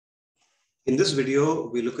In this video,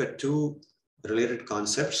 we look at two related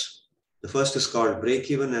concepts. The first is called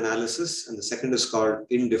break-even analysis, and the second is called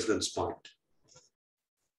indifference point.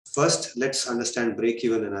 First, let's understand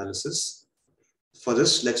break-even analysis. For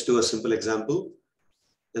this, let's do a simple example.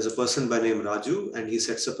 There's a person by name Raju, and he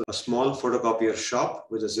sets up a small photocopier shop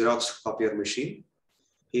with a Xerox copier machine.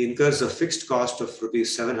 He incurs a fixed cost of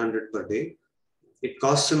rupees 700 per day. It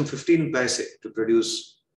costs him 15 paise to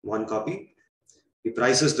produce one copy. He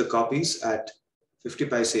prices the copies at 50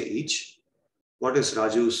 paise each. What is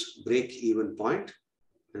Raju's break-even point,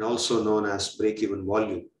 and also known as break-even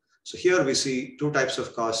volume? So here we see two types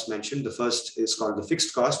of costs mentioned. The first is called the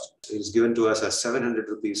fixed cost. It is given to us as 700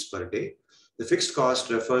 rupees per day. The fixed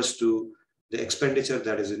cost refers to the expenditure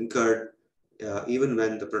that is incurred even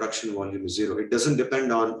when the production volume is zero. It doesn't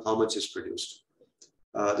depend on how much is produced.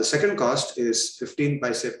 The second cost is 15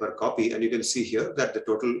 paise per copy, and you can see here that the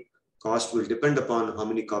total cost will depend upon how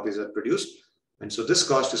many copies are produced. And so this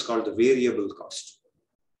cost is called the variable cost.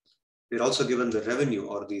 We're also given the revenue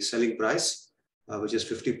or the selling price, which is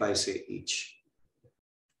 50 paise each.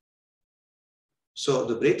 So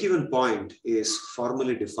the break-even point is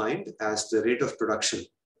formally defined as the rate of production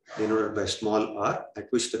denoted by small r, at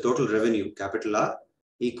which the total revenue, capital R,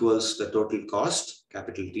 equals the total cost,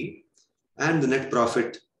 capital T, and the net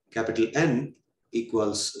profit, capital N,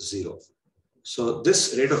 equals 0. So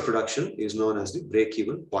this rate of production is known as the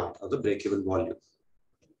break-even point or the break-even volume.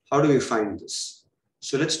 How do we find this?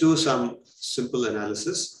 So let's do some simple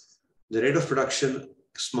analysis. The rate of production,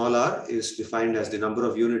 small r, is defined as the number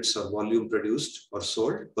of units or volume produced or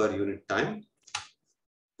sold per unit time.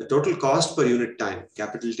 The total cost per unit time,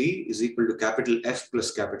 capital T, is equal to capital F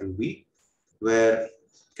plus capital V, where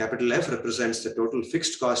capital F represents the total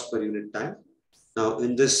fixed cost per unit time. Now,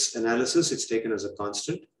 in this analysis, it's taken as a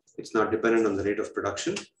constant. It's not dependent on the rate of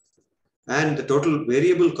production. And the total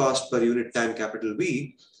variable cost per unit time, capital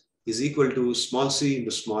V, is equal to small c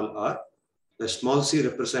into small r. The small c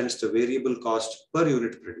represents the variable cost per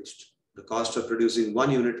unit produced. The cost of producing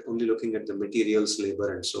one unit, only looking at the materials,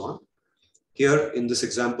 labor, and so on. Here, in this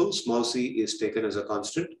example, small c is taken as a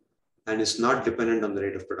constant and is not dependent on the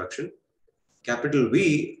rate of production. Capital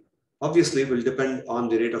V obviously will depend on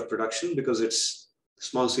the rate of production because it's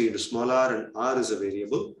small c into small r, and r is a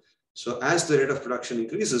variable. So as the rate of production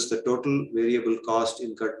increases, the total variable cost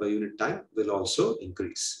incurred per unit time will also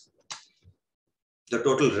increase. The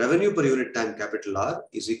total revenue per unit time, capital R,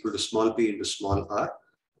 is equal to small p into small r,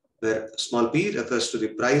 where small p refers to the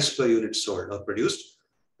price per unit sold or produced.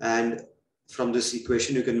 And from this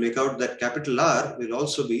equation, you can make out that capital R will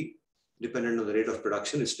also be dependent on the rate of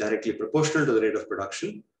production. It's directly proportional to the rate of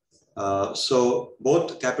production. So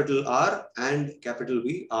both capital R and capital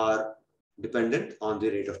V are dependent on the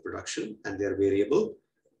rate of production, and they're variable,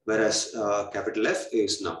 whereas capital F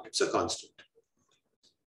is not. It's a constant.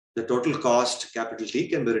 The total cost, capital T,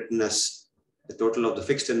 can be written as the total of the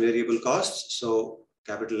fixed and variable costs. So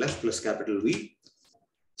capital F plus capital V.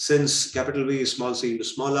 Since capital V is small c into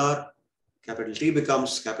small r, capital T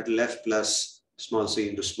becomes capital F plus small c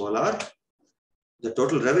into small r. The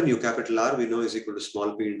total revenue, capital R, we know is equal to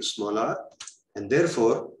small p into small r. And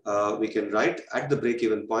therefore, we can write at the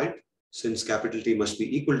break-even point, since capital T must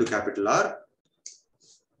be equal to capital R,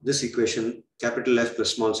 this equation, capital F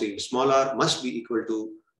plus small c into small r, must be equal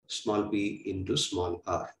to small p into small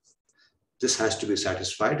r. This has to be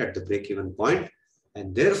satisfied at the break-even point,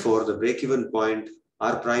 and therefore the break-even point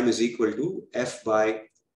R prime is equal to F by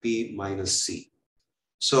P minus C.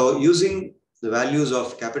 So using the values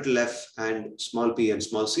of capital F and small p and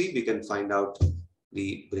small c, we can find out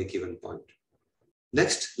the break-even point.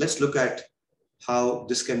 Next, let's look at how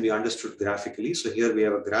this can be understood graphically. So here we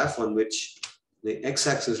have a graph on which the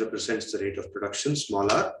x-axis represents the rate of production,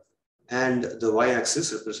 small r, and the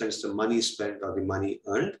y-axis represents the money spent or the money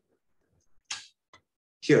earned.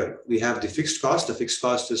 Here we have the fixed cost. The fixed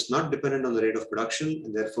cost is not dependent on the rate of production,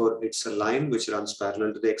 and therefore it's a line which runs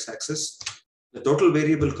parallel to the x-axis. The total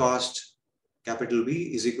variable cost, capital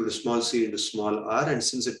V, is equal to small c into small r, and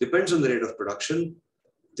since it depends on the rate of production,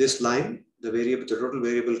 this line, the total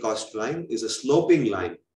variable cost line, is a sloping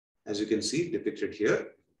line, as you can see depicted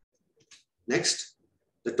here. Next,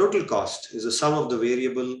 the total cost is the sum of the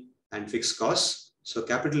variable and fixed costs. So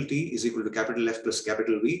capital T is equal to capital F plus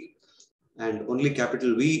capital V, and only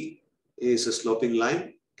capital V is a sloping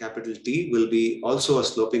line. Capital T will be also a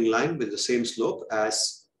sloping line with the same slope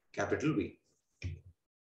as capital V.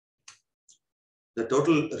 The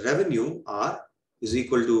total revenue R is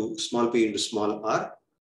equal to small p into small r,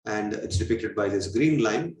 and it's depicted by this green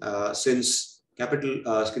line. Since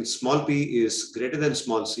small p is greater than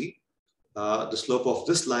small c, the slope of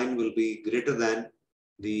this line will be greater than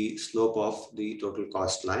the slope of the total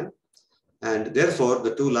cost line. And therefore,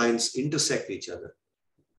 the two lines intersect each other.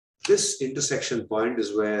 This intersection point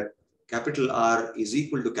is where capital R is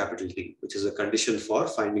equal to capital T, which is a condition for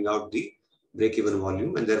finding out the break-even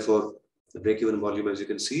volume. And therefore, the break-even volume, as you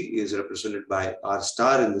can see, is represented by R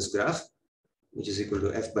star in this graph, which is equal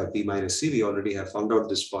to F by P minus C. We already have found out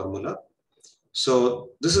this formula. So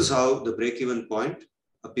this is how the break-even point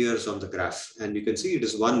appears on the graph. And you can see it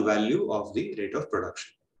is one value of the rate of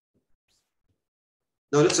production.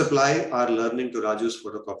 Now let's apply our learning to Raju's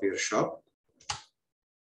photocopier shop.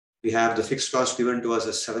 We have the fixed cost given to us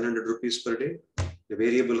as 700 rupees per day. The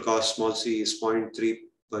variable cost small c is 0.3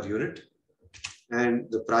 per unit.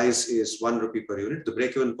 And the price is 1 rupee per unit. The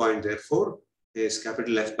break-even point, therefore, is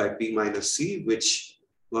capital F by P minus C, which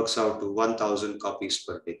works out to 1,000 copies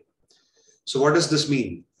per day. So what does this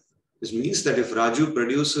mean? This means that if Raju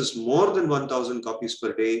produces more than 1,000 copies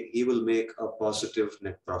per day, he will make a positive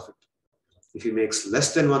net profit. If he makes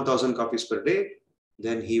less than 1,000 copies per day,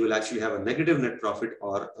 then he will actually have a negative net profit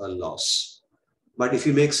or a loss. But if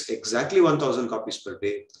he makes exactly 1,000 copies per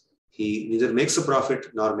day, he neither makes a profit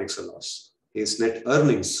nor makes a loss. His net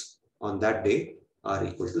earnings on that day are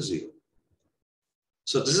equal to 0.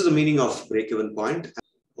 So this is the meaning of break-even point.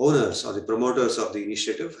 Owners or the promoters of the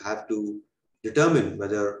initiative have to determine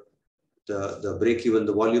whether the break-even,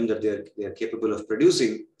 the volume that they are capable of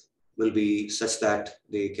producing will be such that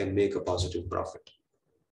they can make a positive profit.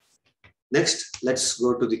 Next, let's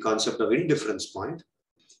go to the concept of indifference point.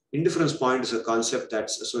 Indifference point is a concept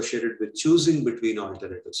that's associated with choosing between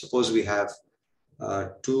alternatives. Suppose we have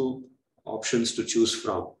two options to choose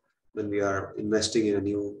from when we are investing in a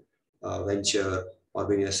new venture, or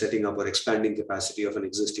when we are setting up or expanding capacity of an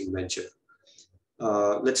existing venture.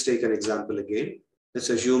 Let's take an example again. Let's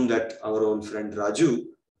assume that our own friend Raju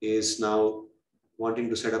is now wanting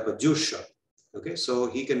to set up a juice shop. Okay, so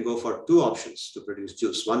he can go for two options to produce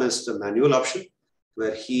juice. One is the manual option,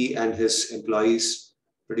 where he and his employees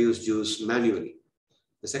produce juice manually.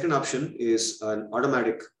 The second option is an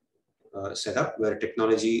automatic setup where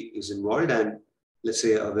technology is involved, and let's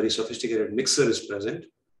say a very sophisticated mixer is present,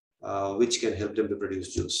 which can help them to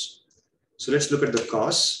produce juice. So let's look at the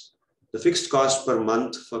costs. The fixed cost per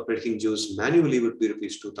month for making juice manually would be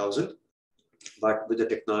rupees 2,000, but with the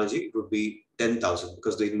technology it would be 10,000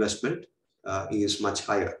 because the investment is much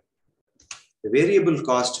higher. The variable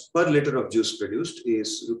cost per liter of juice produced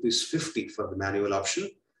is rupees 50 for the manual option,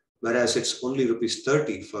 whereas it's only rupees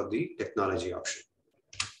 30 for the technology option.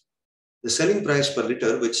 The selling price per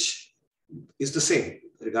liter, which is the same,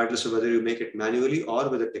 regardless of whether you make it manually or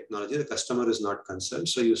with the technology, the customer is not concerned.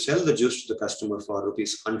 So you sell the juice to the customer for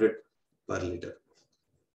rupees 100 per liter,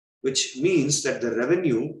 which means that the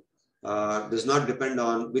revenue does not depend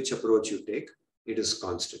on which approach you take. It is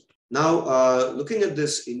constant. Now, looking at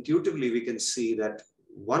this intuitively, we can see that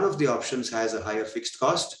one of the options has a higher fixed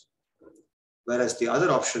cost, whereas the other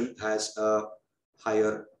option has a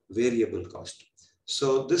higher variable cost.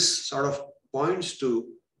 So this sort of points to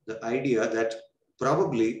the idea that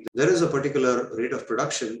probably there is a particular rate of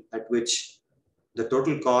production at which the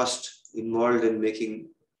total cost involved in making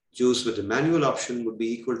juice with the manual option would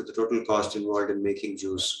be equal to the total cost involved in making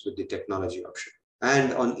juice with the technology option.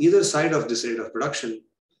 And on either side of this rate of production,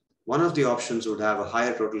 one of the options would have a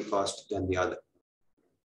higher total cost than the other.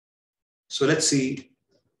 So let's see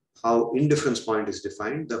how indifference point is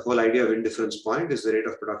defined. The whole idea of indifference point is the rate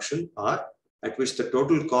of production R at which the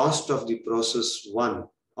total cost of the process 1,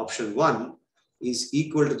 option 1, is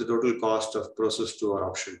equal to the total cost of process 2 or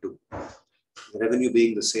option 2. The revenue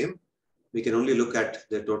being the same, we can only look at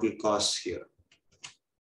the total costs here.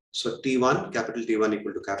 So T1, capital T1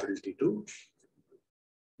 equal to capital T2.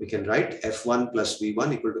 We can write F1 plus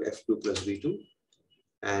V1 equal to F2 plus V2.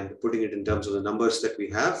 And putting it in terms of the numbers that we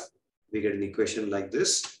have, we get an equation like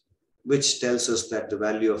this, which tells us that the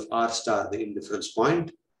value of R star, the indifference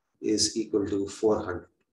point, is equal to 400.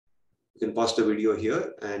 You can pause the video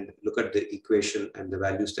here and look at the equation and the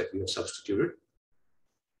values that we have substituted.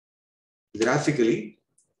 Graphically,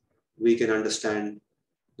 we can understand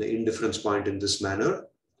the indifference point in this manner.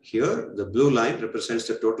 Here, the blue line represents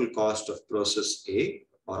the total cost of process A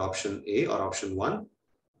or option 1.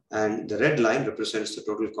 And the red line represents the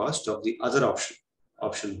total cost of the other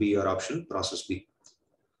option B or process B.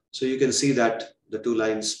 So you can see that the two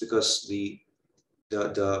lines, because the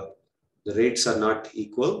rates are not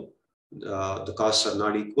equal, the costs are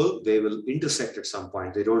not equal, they will intersect at some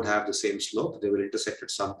point. They don't have the same slope, they will intersect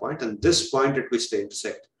at some point. And this point at which they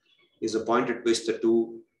intersect is the point at which the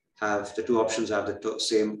two options have the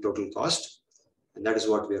same total cost. And that is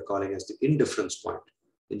what we are calling as the indifference point.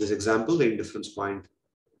 In this example, the indifference point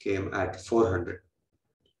came at 400.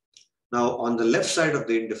 Now, on the left side of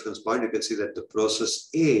the indifference point, you can see that the process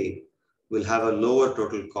A will have a lower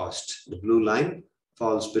total cost. The blue line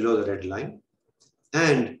falls below the red line.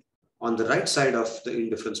 And on the right side of the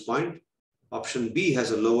indifference point, option B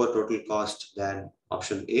has a lower total cost than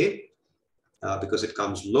option A because it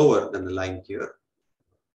comes lower than the line here.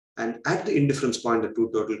 And at the indifference point, the two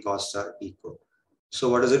total costs are equal. So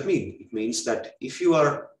what does it mean? It means that if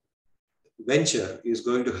your venture is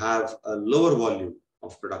going to have a lower volume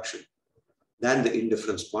of production than the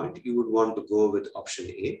indifference point, you would want to go with option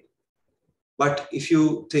A. But if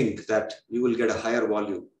you think that you will get a higher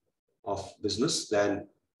volume of business than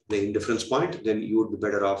the indifference point, then you would be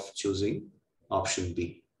better off choosing option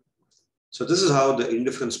B. So this is how the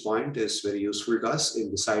indifference point is very useful to us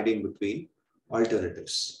in deciding between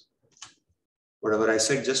alternatives. Whatever I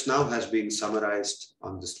said just now has been summarized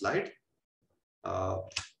on this slide.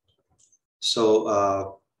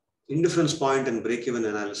 Indifference point and break-even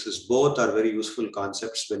analysis both are very useful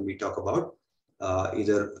concepts when we talk about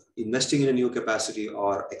either investing in a new capacity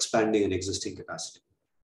or expanding an existing capacity.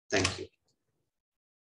 Thank you.